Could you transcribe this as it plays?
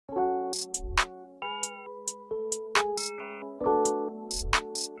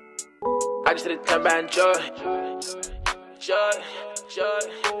I just did a 10-band joy.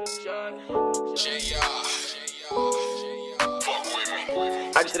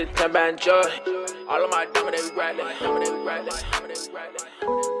 I just did a 10-band joy. All of my diamonds, they rattling.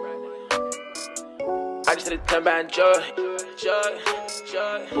 I just did a 10-band joy.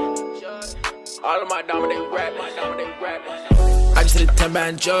 All of my diamonds, they rattling. I just hit a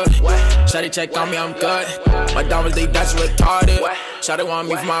 10-band joy. Shawty check on me, I'm good. My diamonds, they that's retarded. Shawty want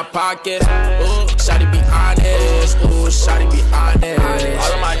me for my pocket. Ooh, Shawty be honest. Ooh, Shawty be honest.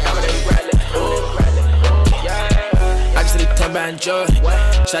 All of my diamonds, they rattling. Ooh, yeah. I just hit a 10-band joy.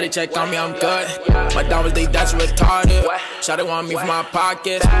 Shawty check on me, I'm good. My diamonds, they that's retarded. Shawty want me for my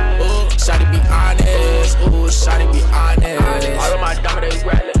pocket. Ooh, Shawty be honest. Ooh, Shawty be honest. All of my diamonds, they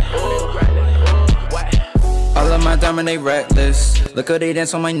rattling. Ooh, all of my diamonds, they reckless. Look how they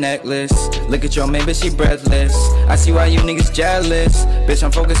dance on my necklace. Look at your man, bitch, she breathless. I see why you niggas jealous. Bitch,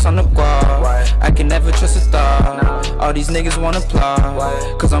 I'm focused on the guap. I can never trust a thought. All these niggas wanna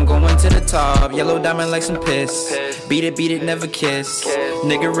applaud, cause I'm going to the top. Yellow diamond like some piss. Beat it, never kiss.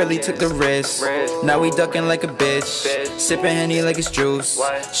 Nigga really took the risk. Now we ducking like a bitch. Sipping Henny like it's juice.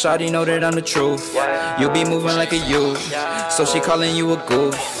 Shawty know that I'm the truth. You be moving like a youth, so she calling you a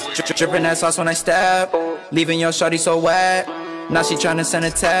goof. Dripping that sauce when I step, leaving your shawty so wet. Now she tryna send a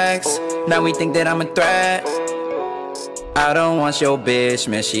text. Now we think that I'm a threat. I don't want your bitch,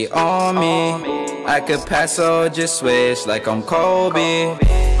 man, she on me. I could pass or just switch like I'm Kobe.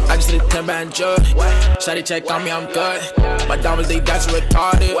 I just did a 10-band joy. Shawty check on me, I'm good. My diamonds, they that's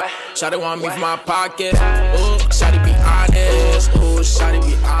retarded. Shawty want me for my pocket. Ooh, Shawty be honest. Ooh, Shawty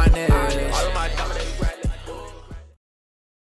be honest.